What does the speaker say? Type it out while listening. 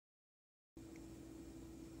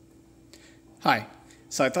Hi,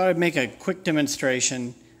 so I thought I'd make a quick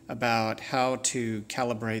demonstration about how to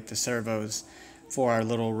calibrate the servos for our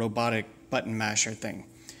little robotic button masher thing.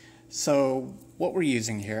 So what we're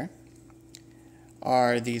using here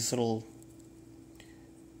are these little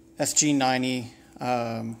SG90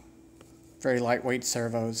 very lightweight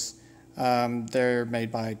servos. They're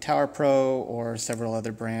made by Tower Pro or several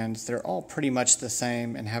other brands. They're all pretty much the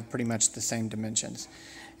same and have pretty much the same dimensions.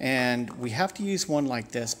 And we have to use one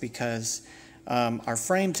like this because our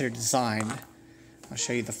frames are designed, I'll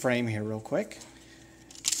show you the frame here real quick,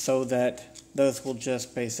 so that those will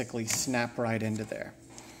just basically snap right into there.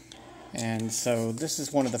 And so this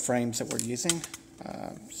is one of the frames that we're using.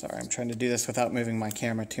 Sorry, I'm trying to do this without moving my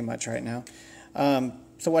camera too much right now.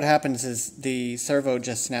 So what happens is the servo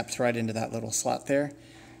just snaps right into that little slot there,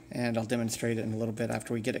 and I'll demonstrate it in a little bit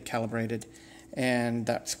after we get it calibrated, and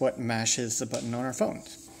that's what mashes the button on our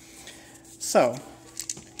phones. So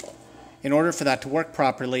in order for that to work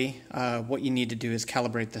properly, what you need to do is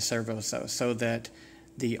calibrate the servos so that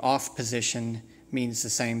the off position means the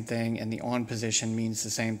same thing and the on position means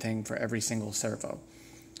the same thing for every single servo.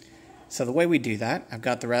 So the way we do that, I've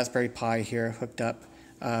got the Raspberry Pi here hooked up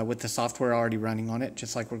with the software already running on it,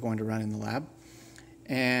 just like we're going to run in the lab.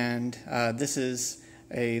 And this is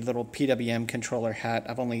a little PWM controller hat.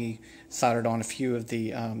 I've only soldered on a few of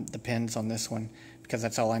the pins on this one because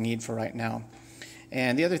that's all I need for right now.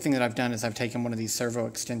 And the other thing that I've done is I've taken one of these servo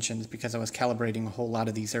extensions because I was calibrating a whole lot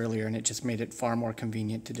of these earlier, and it just made it far more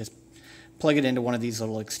convenient to just plug it into one of these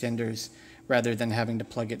little extenders rather than having to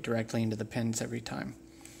plug it directly into the pins every time.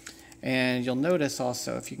 And you'll notice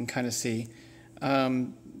also, if you can kind of see,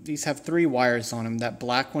 these have 3 wires on them. That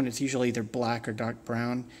black one, it's usually either black or dark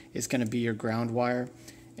brown, is going to be your ground wire,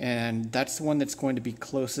 and that's the one that's going to be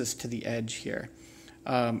closest to the edge here.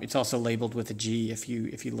 It's also labeled with a G if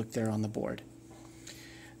you look there on the board.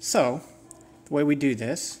 So the way we do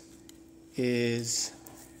this is,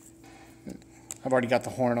 I've already got the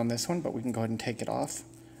horn on this one, but we can go ahead and take it off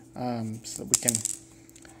so that we can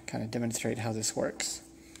kind of demonstrate how this works.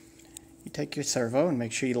 You take your servo and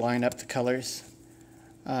make sure you line up the colors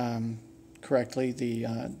correctly.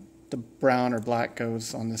 The brown or black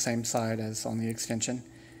goes on the same side as on the extension,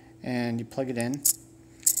 and you plug it in,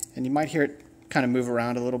 and you might hear it kind of move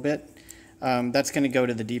around a little bit. That's going to go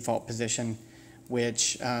to the default position,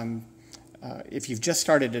 which if you've just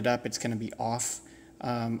started it up, it's going to be off.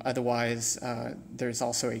 Otherwise, there's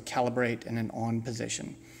also a calibrate and an on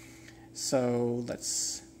position. So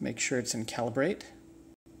let's make sure it's in calibrate.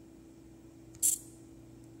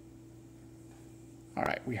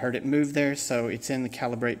 Alright, we heard it move there, so it's in the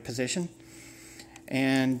calibrate position.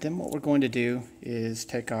 And then what we're going to do is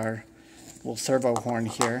take our little servo horn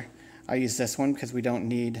here. I use this one because we don't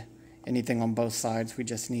need anything on both sides, we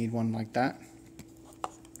just need one like that.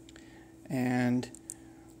 And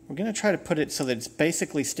we're going to try to put it so that it's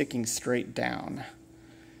basically sticking straight down.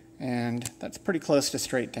 And that's pretty close to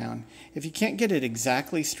straight down. If you can't get it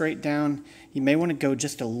exactly straight down, you may want to go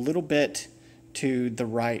just a little bit to the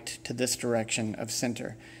right, to this direction of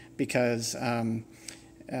center, because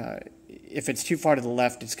if it's too far to the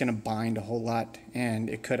left, it's going to bind a whole lot, and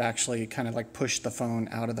it could actually kind of like push the phone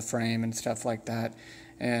out of the frame and stuff like that,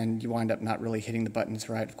 and you wind up not really hitting the buttons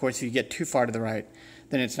right. Of course, if you get too far to the right,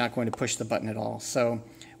 then it's not going to push the button at all. So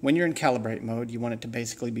when you're in calibrate mode, you want it to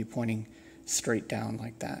basically be pointing straight down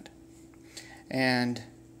like that. And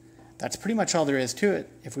that's pretty much all there is to it.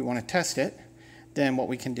 If we want to test it, then what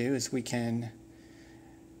we can do is we can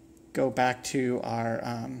go back to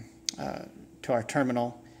our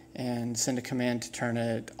terminal and send a command to turn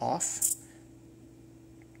it off.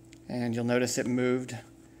 And you'll notice it moved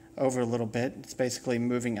over a little bit. It's basically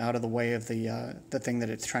moving out of the way of the thing that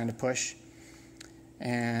it's trying to push.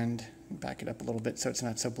 And back it up a little bit so it's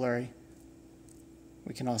not so blurry.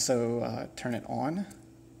 We can also turn it on.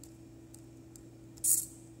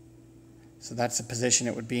 So that's the position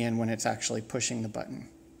it would be in when it's actually pushing the button.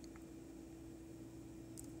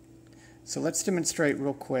 So let's demonstrate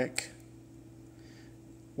real quick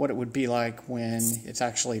what it would be like when it's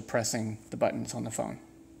actually pressing the buttons on the phone.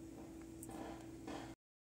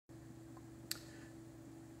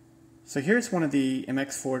 So here's one of the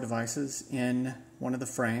MX4 devices in one of the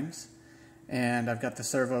frames, and I've got the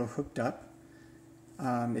servo hooked up.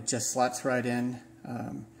 It just slots right in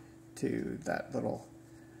to that little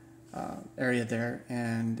area there,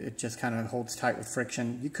 and it just kind of holds tight with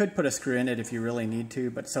friction. You could put a screw in it if you really need to,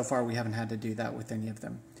 but so far we haven't had to do that with any of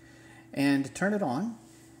them. And to turn it on,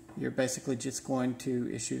 you're basically just going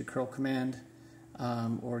to issue the curl command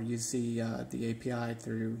or use the API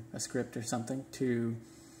through a script or something to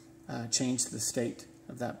change the state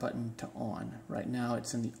of that button to on. Right now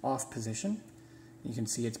it's in the off position, You can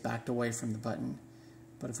see it's backed away from the button.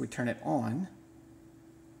 But if we turn it on,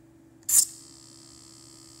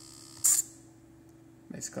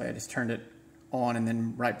 basically I just turned it on and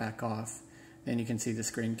then right back off. Then you can see the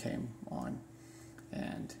screen came on.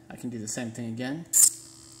 And I can do the same thing again.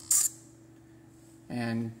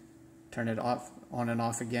 And turn it off, on and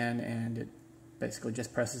off again, and it basically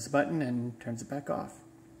just presses the button and turns it back off.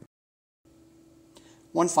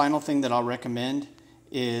 One final thing that I'll recommend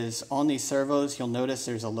is on these servos, you'll notice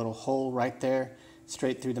there's a little hole right there,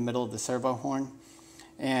 straight through the middle of the servo horn.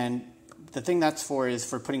 And the thing that's for is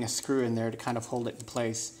for putting a screw in there to kind of hold it in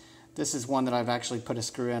place. This is one that I've actually put a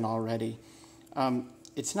screw in already.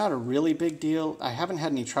 It's not a really big deal. I haven't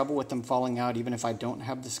had any trouble with them falling out even if I don't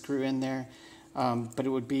have the screw in there. But it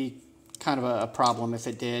would be kind of a problem if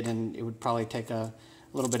it did, and it would probably take a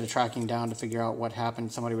little bit of tracking down to figure out what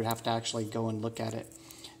happened. Somebody would have to actually go and look at it.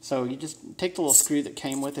 So you just take the little screw that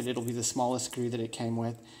came with it. It'll be the smallest screw that it came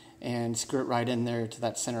with, and screw it right in there to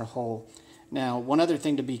that center hole. Now, one other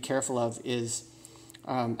thing to be careful of is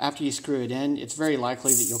after you screw it in, it's very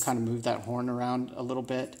likely that you'll kind of move that horn around a little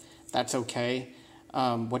bit. That's okay.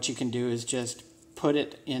 What you can do is just put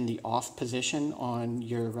it in the off position on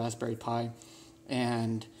your Raspberry Pi,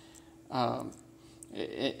 and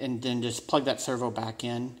then just plug that servo back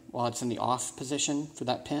in while it's in the off position for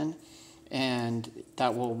that pin, and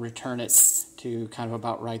that will return it to kind of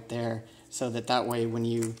about right there, so that way when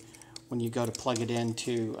you go to plug it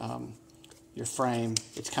into your frame,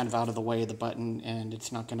 it's kind of out of the way of the button, and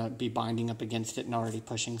it's not going to be binding up against it and already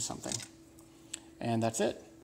pushing something. And that's it.